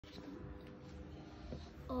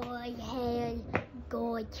I had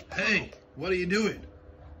Gorge Pack. Hey, what are you doing?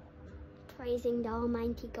 Praising the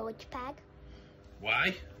almighty Gorge Pack.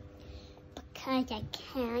 Why? Because I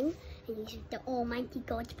can, and this is the almighty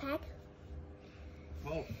Gorge Pack.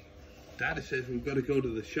 Well, Daddy says we've got to go to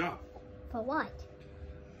the shop. For what?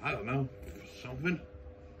 I don't know, for something.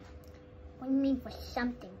 What do you mean for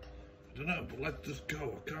something? I don't know, but let's just go.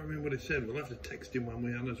 I can't remember what he said. We'll have to text him when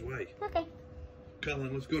we're on his way. Okay. Come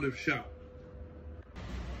on, let's go to the shop.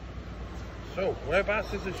 So,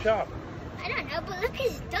 whereabouts is the shop? I don't know, but look,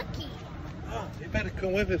 it's Ducky. Oh, you better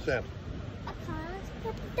come with us then. Okay, let's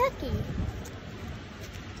go to Ducky.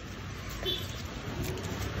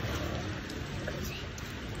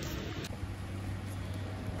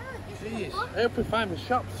 Jeez, I hope we find the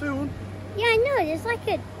shop soon. Yeah, I know. There's like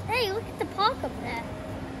a... Hey, look at the park up there.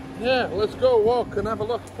 Yeah, let's go walk and have a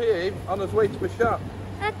look here on his way to the shop.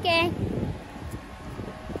 Okay.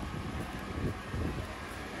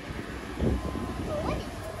 What is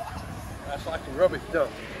this? That's like a rubbish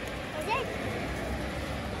dump. Is it?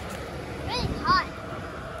 Really hot.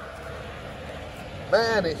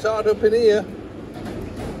 Man, it's hard up in here.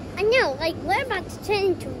 I know, like we're about to turn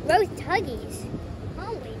into roast huggies,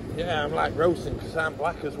 aren't we? Yeah, I'm like roasting because I'm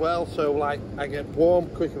black as well, so like I get warm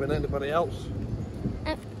quicker than anybody else.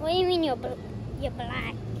 What do you mean you're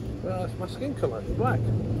black? Well, it's my skin colour, it's black.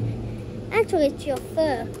 Actually, it's your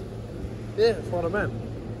fur. Yeah, that's what I meant.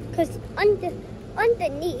 Because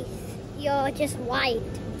underneath, you're just white.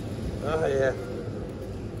 Oh yeah.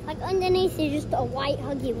 Like underneath, you're just a white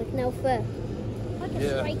huggy with no fur. Like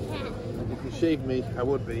a stray cat. If you shave me, I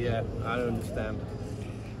would be, yeah, I understand.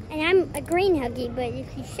 And I'm a green huggy, but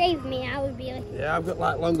if you shave me, I would be like... Yeah, I've got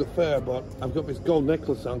like longer fur, but I've got this gold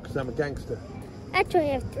necklace on because I'm a gangster. Actually,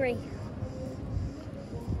 I have 3.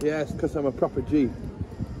 Yeah, it's because I'm a proper G.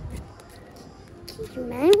 Jeez,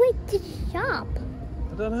 man, where's the shop?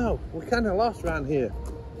 I don't know, we're kind of lost around here.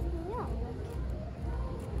 Yeah,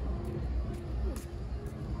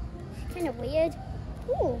 it's kind of weird.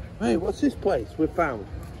 Ooh, Hey, what's this place we've found?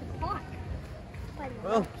 the park.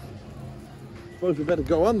 Well, suppose we better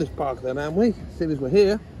go on this park then, aren't we? Seeing as we're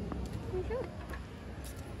here. Sure.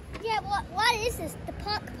 Yeah, what is this? The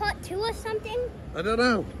park part 2 or something? I don't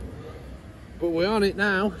know. But we're on it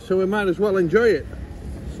now, so we might as well enjoy it.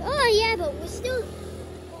 Oh yeah, but we're still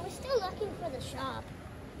looking for the shop.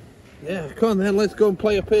 Yeah, come on then, let's go and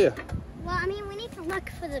play up here. Well, I mean, we need to look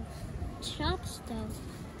for the shop stuff.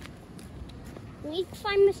 We need to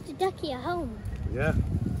find Mr. Ducky a home. Yeah,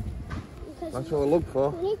 Because that's what I look for.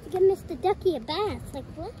 we need to give Mr. Ducky a bath. Like,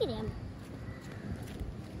 look at him.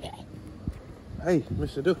 Hey,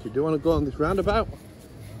 Mr. Ducky, do you want to go on this roundabout?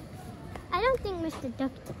 I don't think Mr.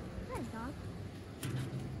 Ducky... Hi, dog.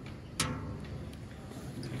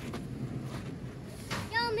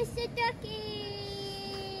 Yo, Mr. Ducky!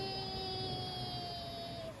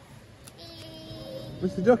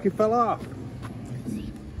 Mr. Ducky fell off.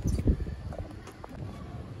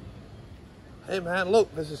 Hey man,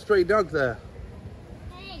 look, there's a stray dog there.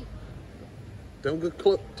 Hey. Don't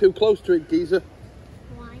get too close to it, geezer.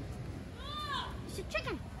 Why? It's a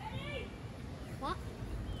chicken. What?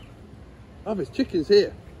 Oh, there's chickens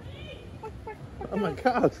here. Oh my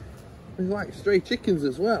god, there's like stray chickens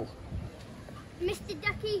as well. Mr.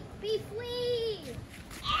 Ducky, be free!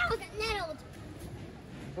 Ow, I got nettled.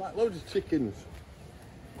 There's like loads of chickens.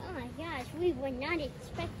 Oh my gosh, we were not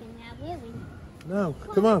expecting that, were we? No,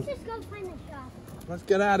 Well, come on, let's just go find the shop. let's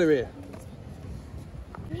get out of here.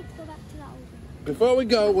 We need to go back to that old... Before we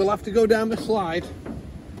go, we'll have to go down the slide.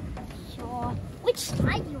 Sure. Which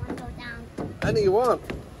slide do you want to go down? Any you want.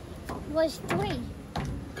 Was 3.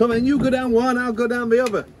 Come on, you go down one, I'll go down the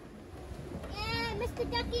other. Yeah,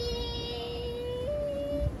 Mr. Ducky!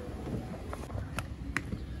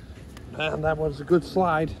 Man, that was a good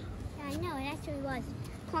slide. Yeah, I know, it actually was.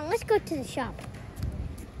 Come on, let's go to the shop.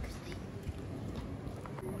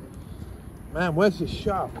 Man, where's this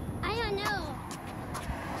shop? I don't know.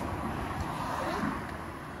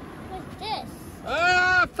 What's this?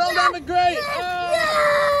 Ah, I fell down the grate! Ah!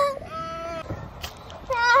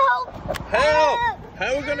 Help! Help!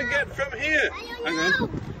 How are we going to get from here? I don't Hang know.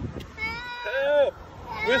 on. Help!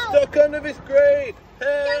 We're stuck under this grate!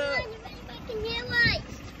 Help!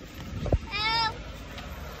 Help!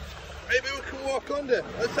 Maybe we can walk under.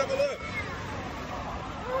 Let's have a look.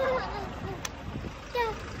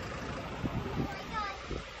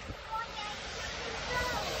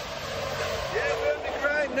 Yeah, we're on the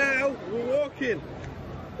grate now. We're walking.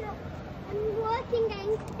 I'm walking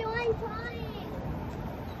and still I'm trying.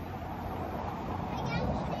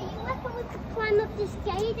 You reckon we could climb up this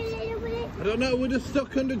gate a little bit? I don't know, we're just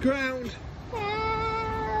stuck underground.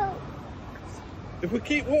 Help! If we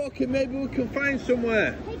keep walking, maybe we can find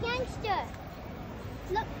somewhere. Hey, gangster.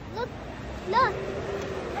 Look, look, look.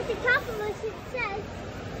 At the top of us it says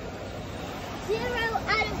 0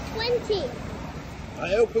 out of 20. I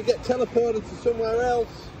hope we get teleported to somewhere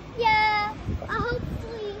else. Yeah,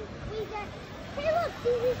 hopefully we get... Hey, look,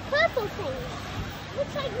 these purple things.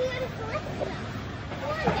 Looks like we gotta collect them.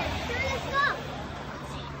 Come on, gangster, let's go.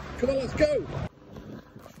 Come on, let's go.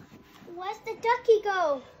 Where's the ducky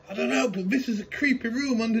go? I don't know, but this is a creepy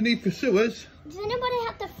room underneath the sewers. Does anybody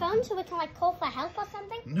have the phone so we can like call for help or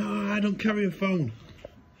something? No, I don't carry a phone.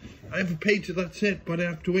 I have a pager, that's it, but I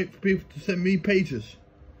have to wait for people to send me pages.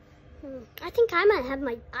 I think I might have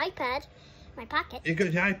my iPad, my pocket. You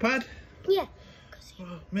got your iPad? Yeah.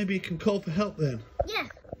 Well, maybe you can call for help then. Yeah.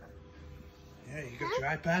 Yeah, you got your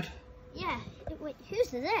iPad? Yeah. Wait, who's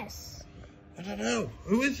this? I don't know.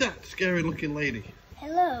 Who is that scary looking lady?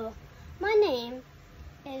 Hello. My name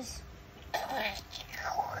is... It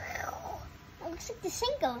looks like the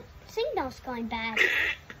signal's going bad.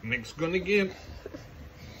 Nick's gone again.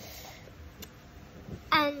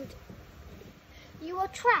 And you are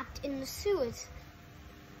trapped in the sewers.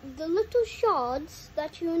 The little shards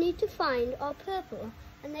that you need to find are purple,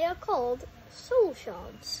 and they are called soul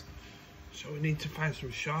shards. So we need to find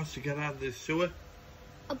some shards to get out of this sewer?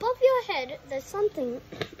 Above your head, there's something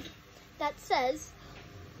that says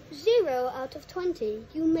 0 out of 20.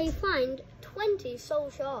 You may find 20 soul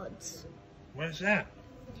shards. Where's that?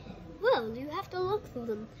 Well, you have to look for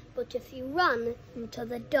them, but if you run into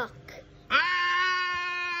the duck,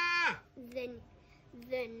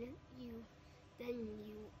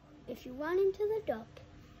 if you run into the duck,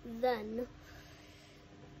 then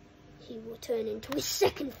he will turn into his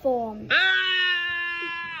second form.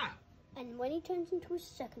 Ah! And when he turns into his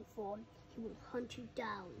second form, he will hunt you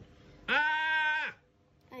down. Ah!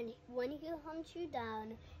 And when he hunts you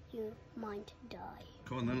down, you might die.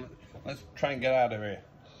 Come on then, let's try and get out of here.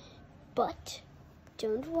 But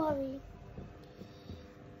don't worry.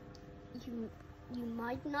 You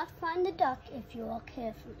might not find the duck if you are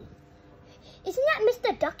careful. Isn't that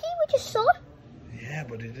Mr. Ducky we just saw? Yeah,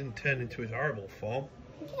 but he didn't turn into his horrible form.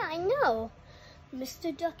 Yeah, I know.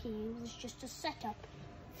 Mr. Ducky was just a setup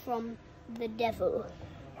from the devil.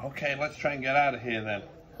 Okay, let's try and get out of here then.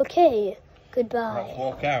 Okay, goodbye. Let's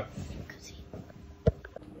walk out.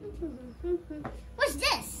 What's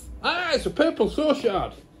this? Ah, it's a purple soul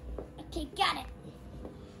shard. Okay, got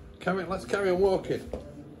it. Let's carry on walking.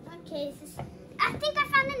 Okay, I think I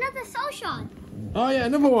found another soul shard. Oh yeah,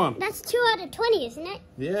 another one. That's 2 out of 20, isn't it?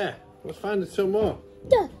 Yeah, let's find some more.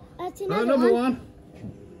 Duh, that's another one.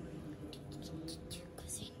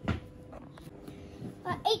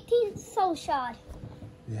 18th soul shard.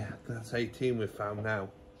 Yeah, that's 18 we've found now.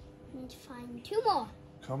 Need to find 2 more.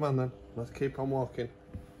 Come on then, let's keep on walking.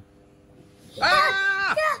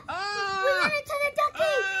 Ah! Ah! We ran into the ducky!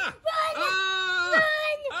 Ah! Run! Ah! Run!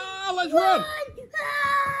 Ah, let's run! Ah!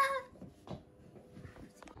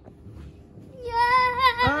 Yeah!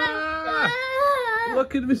 Ah!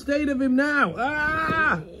 Look at the state of him now.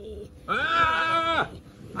 Ah! Ah!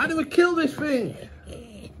 How do we kill this thing?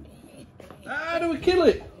 How do we kill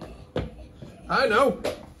it? I know.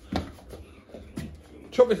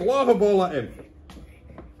 Chuck this lava ball at him.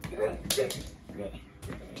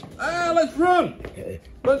 Ah, let's run!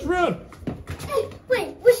 Let's run! Hey,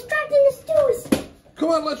 wait, we're trapped in the stores. Come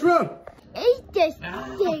on, let's run! Eat this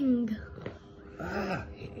thing. Ah.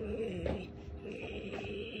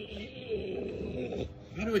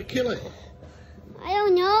 How do we kill it? I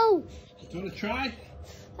don't know. Do you want to try?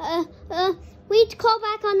 We need to call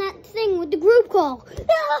back on that thing with the group call.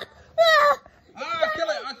 Ah, I'll kill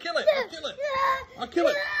it! I'll kill it! I'll kill it! I'll kill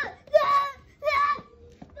it!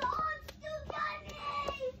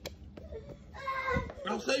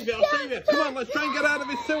 I'll save you! I'll save you! Come on, let's try and get out of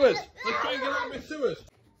his sewers! Let's try and get out of his sewers!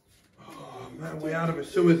 Oh man, we're out of his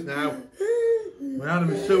sewers now. We're out of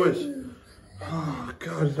his sewers. Oh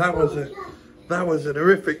god, that was an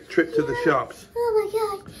horrific trip to the shops. Oh my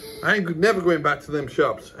god. I ain't never going back to them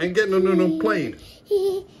shops. I ain't getting on another plane.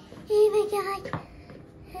 Oh my god.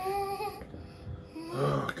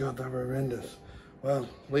 Oh god, that was horrendous. Well,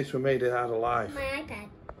 at least we made it out alive. My iPad.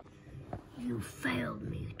 You failed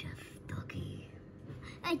me, Ducky.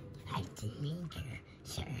 I didn't mean to,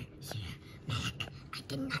 sir. Mac, I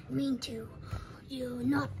did not mean to. You're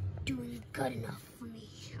not doing good enough for me.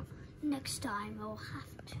 Next time I'll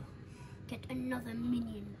have to get another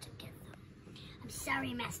minion to get them. I'm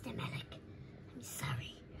sorry, Master Malik. I'm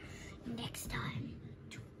sorry. Next time,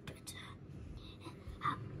 do better.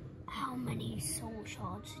 How many soul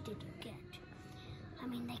shards did you get? I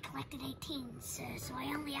mean, they collected 18, sir, so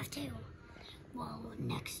I only have 2. Well,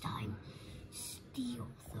 next time, steal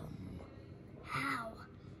them. How?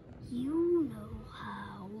 You know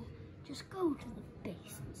how. Just go to the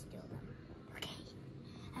base and steal them. Okay,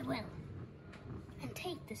 I will. And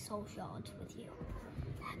take the soul shards with you.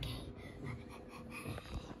 Okay.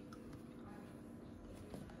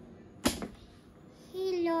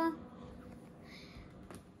 Hello.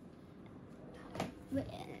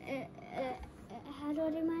 How do I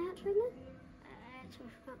do my outro then?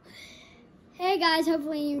 Hey guys,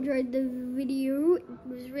 hopefully you enjoyed the video. It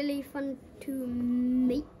was really fun to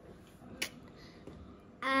make.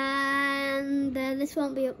 And this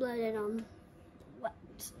won't be uploaded on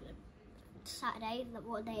Saturday,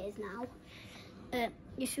 what day it is now.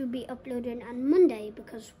 This will be uploaded on Monday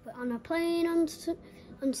because we're on a plane on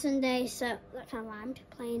Sunday, so that's how rhymed.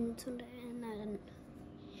 Plane Sunday, and I didn't.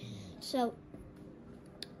 So,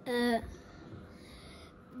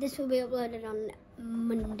 this will be uploaded on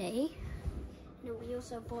Monday. No, we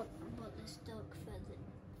also bought this duck for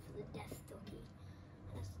the death ducky.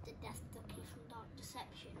 That's the death ducky from Dark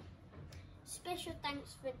Deception. Special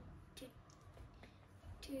thanks to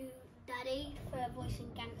Daddy for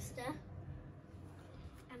voicing Gangster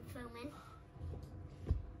and filming.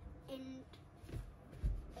 And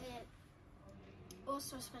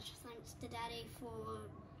also special thanks to Daddy for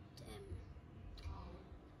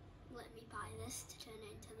letting me buy this to turn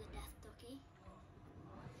it into the death ducky.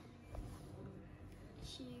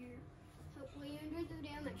 Hopefully you enjoyed the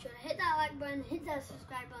video. Make sure to hit that like button, hit that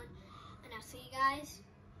subscribe button, and I'll see you guys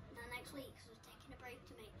next week because we're taking a break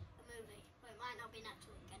to make a movie. Well, it might not be next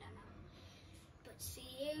week, I don't know. But see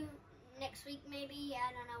you next week maybe,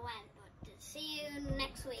 I don't know when, but see you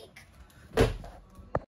next week.